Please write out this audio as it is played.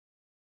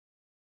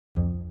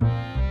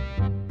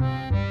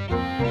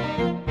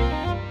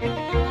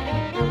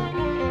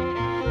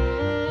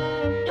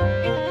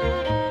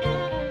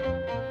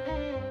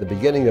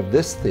beginning of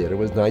this theater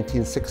was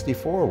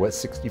 1964, was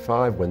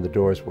 65 when the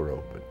doors were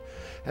open.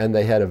 And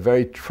they had a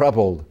very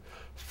troubled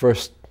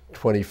first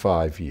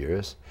 25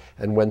 years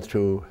and went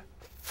through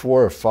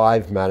four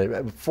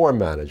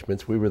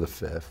managements. We were the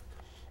fifth.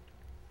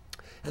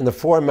 And the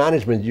four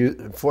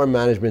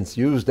managements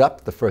used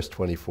up the first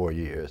 24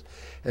 years.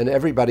 And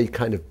everybody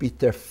kind of beat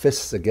their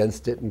fists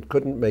against it and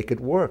couldn't make it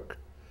work.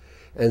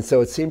 And so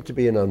it seemed to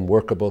be an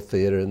unworkable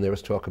theater, and there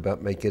was talk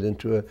about making it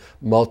into a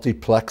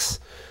multiplex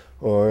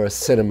or a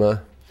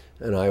cinema.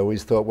 And I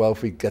always thought, well,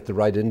 if we get the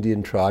right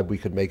Indian tribe, we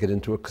could make it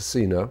into a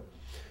casino.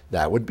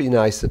 That would be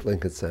nice at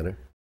Lincoln Center.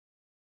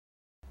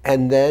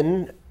 And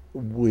then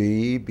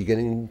we,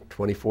 beginning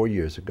 24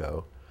 years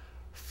ago,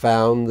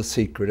 found the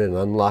secret and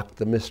unlocked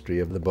the mystery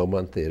of the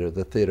Beaumont Theater,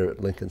 the theater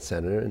at Lincoln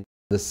Center. And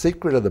the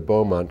secret of the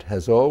Beaumont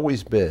has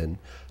always been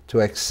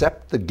to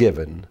accept the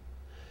given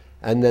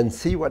and then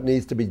see what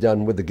needs to be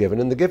done with the given.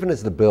 And the given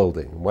is the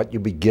building. What you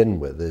begin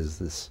with is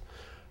this,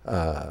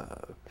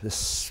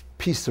 this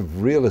piece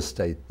of real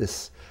estate,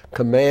 this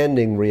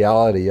commanding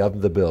reality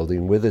of the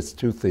building with its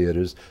two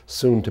theaters,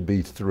 soon to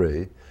be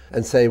three,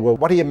 and say, well,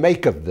 what do you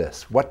make of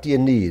this? What do you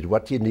need?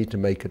 What do you need to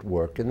make it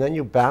work? And then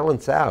you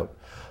balance out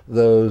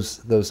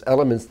those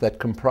elements that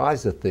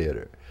comprise a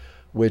theater,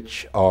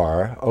 which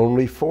are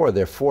only four.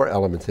 There are four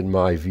elements in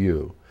my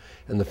view.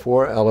 And the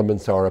four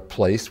elements are a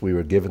place, we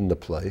were given the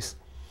place,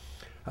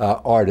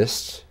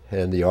 artists,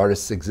 and the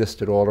artists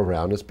existed all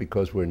around us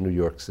because we're in New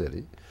York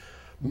City,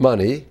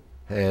 money,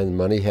 and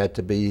money had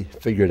to be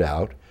figured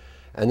out,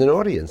 and an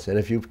audience. And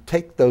if you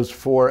take those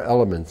four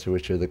elements,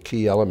 which are the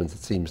key elements,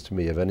 it seems to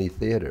me, of any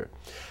theater,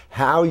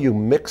 how you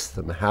mix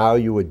them, how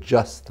you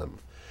adjust them,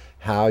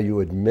 how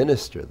you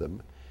administer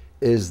them,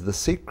 is the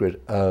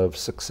secret of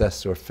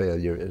success or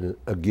failure in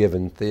a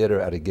given theater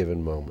at a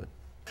given moment.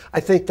 I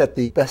think that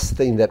the best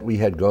thing that we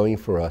had going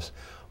for us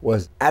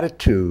was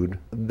attitude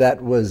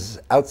that was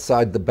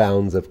outside the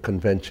bounds of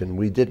convention.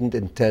 We didn't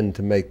intend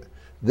to make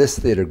this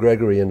theater,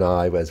 Gregory and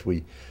I, as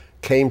we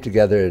came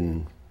together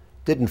and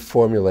didn't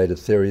formulate a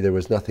theory. There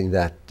was nothing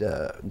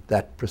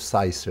that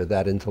precise or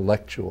that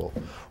intellectual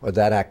or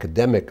that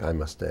academic, I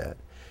must add.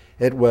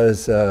 It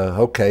was,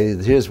 okay,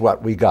 here's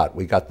what we got.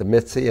 We got the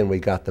Mitzi and we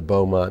got the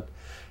Beaumont,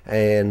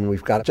 and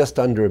we've got just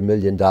under $1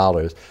 million.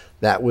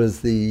 That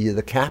was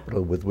the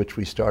capital with which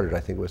we started. I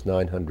think it was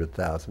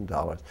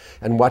 $900,000.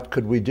 And what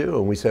could we do?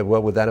 And we said,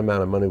 well, with that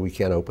amount of money, we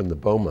can't open the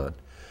Beaumont.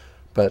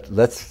 But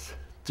let's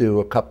do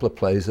a couple of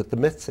plays at the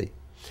Mitzi.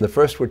 The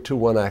first were two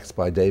one-acts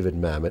by David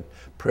Mamet,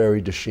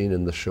 Prairie de Chine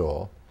and The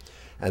Shawl.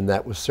 And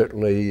that was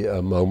certainly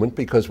a moment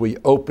because we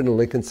opened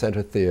Lincoln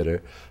Center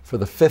Theater for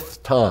the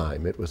fifth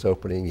time it was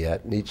opening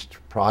yet, and each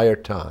prior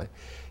time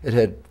it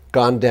had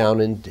gone down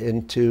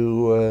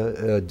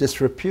into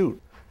disrepute.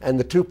 And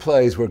the two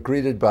plays were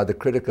greeted by the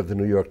critic of the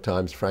New York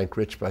Times, Frank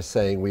Rich, by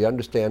saying, we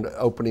understand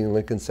opening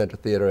Lincoln Center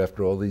Theater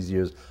after all these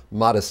years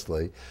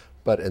modestly,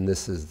 but, and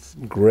this is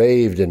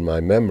engraved in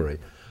my memory,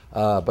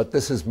 but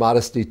this is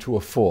modesty to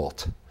a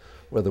fault,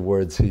 were the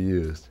words he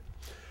used.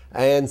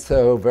 And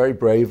so very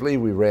bravely,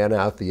 we ran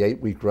out the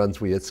 8-week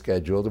runs we had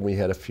scheduled, and we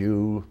had a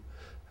few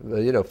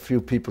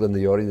people in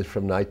the audience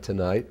from night to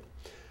night.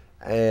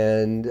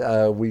 And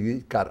we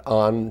got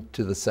on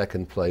to the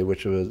second play,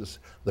 which was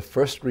the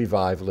first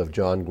revival of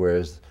John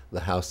Guare's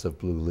The House of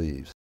Blue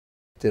Leaves.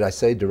 Did I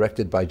say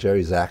directed by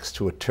Jerry Zaks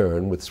to a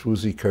turn, with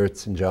Swoosie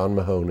Kurtz and John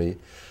Mahoney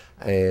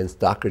and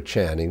Stockard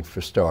Channing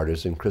for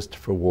starters, and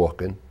Christopher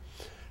Walken.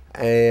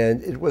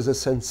 And it was a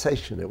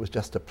sensation. It was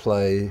just a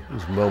play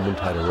whose moment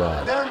had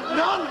arrived. They're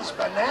nuns,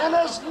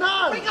 bananas,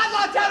 nuns! We got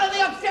locked out of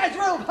the upstairs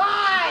room!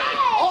 Hi!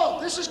 Oh,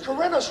 this is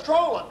Corinna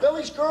Stroller,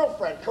 Billy's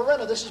girlfriend.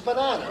 Corinna, this is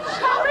Bananas.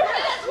 Corinna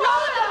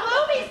Stroller, the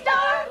movie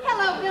star?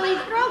 Hello,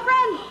 Billy's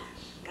girlfriend.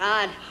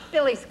 God,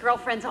 Billy's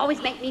girlfriends always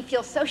make me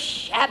feel so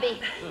shabby.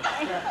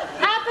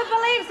 Arthur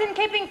believes in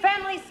keeping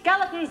family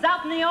skeletons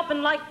out in the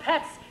open like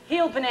pets.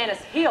 Heel, Bananas,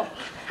 heel.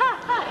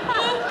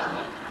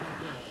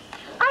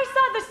 I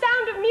saw The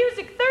Sound of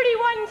Music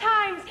 31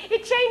 times.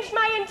 It changed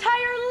my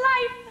entire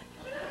life.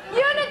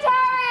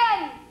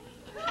 Unitarian!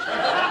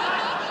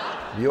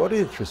 The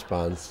audience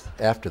response,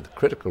 after the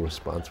critical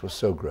response, was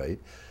so great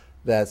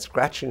that,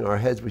 scratching our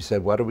heads, we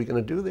said, what are we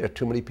going to do? There are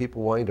too many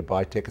people wanting to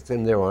buy tickets,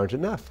 and there aren't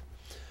enough.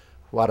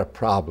 What a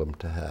problem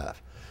to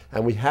have.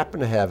 And we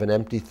happened to have an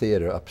empty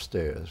theater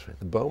upstairs at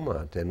the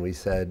Beaumont, and we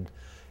said,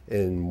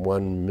 in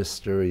one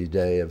mystery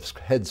day of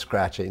head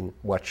scratching,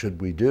 what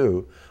should we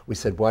do? We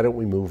said, why don't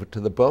we move it to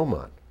the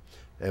Beaumont?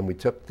 And we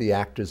took the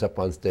actors up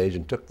on stage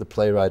and took the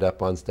playwright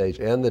up on stage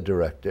and the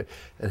director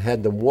and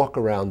had them walk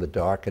around the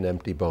dark and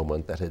empty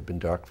Beaumont that had been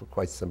dark for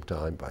quite some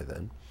time by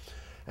then,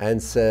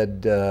 and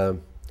said,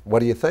 what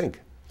do you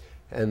think?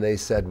 And they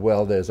said,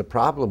 well, there's a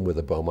problem with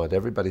the Beaumont.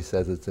 Everybody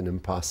says it's an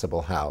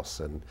impossible house,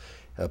 and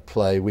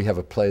we have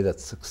a play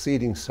that's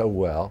succeeding so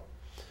well.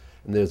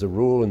 And there's a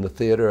rule in the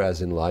theater,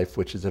 as in life,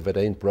 which is if it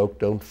ain't broke,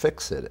 don't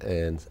fix it.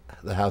 And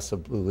The House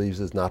of Blue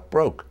Leaves is not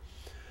broke.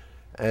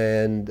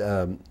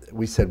 And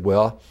we said,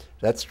 well,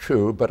 that's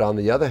true, but on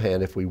the other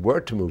hand, if we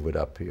were to move it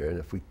up here, and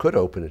if we could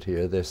open it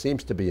here, there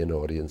seems to be an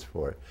audience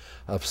for it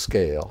of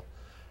scale.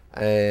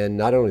 And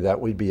not only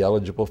that, we'd be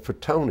eligible for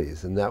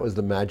Tonys, and that was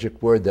the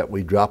magic word that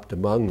we dropped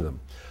among them.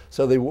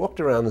 So they walked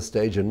around the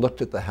stage and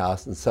looked at the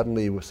house, and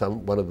suddenly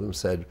one of them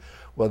said,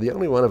 well, the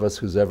only one of us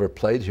who's ever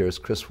played here is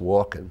Chris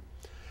Walken.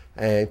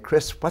 And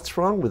Chris, what's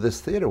wrong with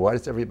this theater? Why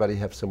does everybody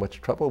have so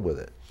much trouble with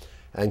it?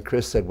 And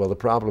Chris said, well, the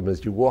problem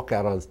is you walk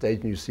out on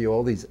stage and you see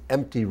all these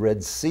empty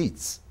red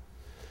seats.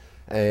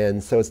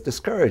 And so it's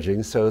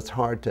discouraging, so it's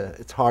hard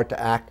to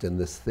act in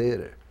this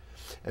theater.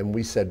 And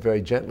we said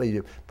very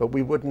gently, but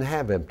we wouldn't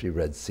have empty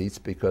red seats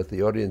because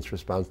the audience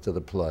response to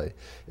the play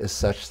is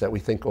such that we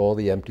think all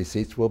the empty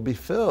seats will be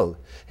filled.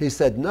 He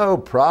said, no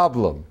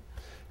problem.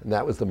 And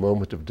that was the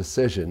moment of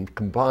decision,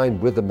 combined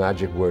with the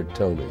magic word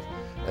Tony.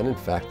 And in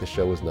fact, the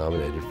show was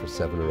nominated for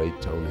 7 or 8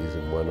 Tonys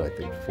and won, I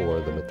think, 4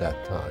 of them at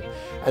that time.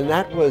 And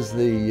that was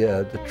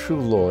the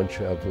true launch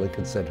of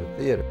Lincoln Center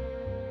Theater.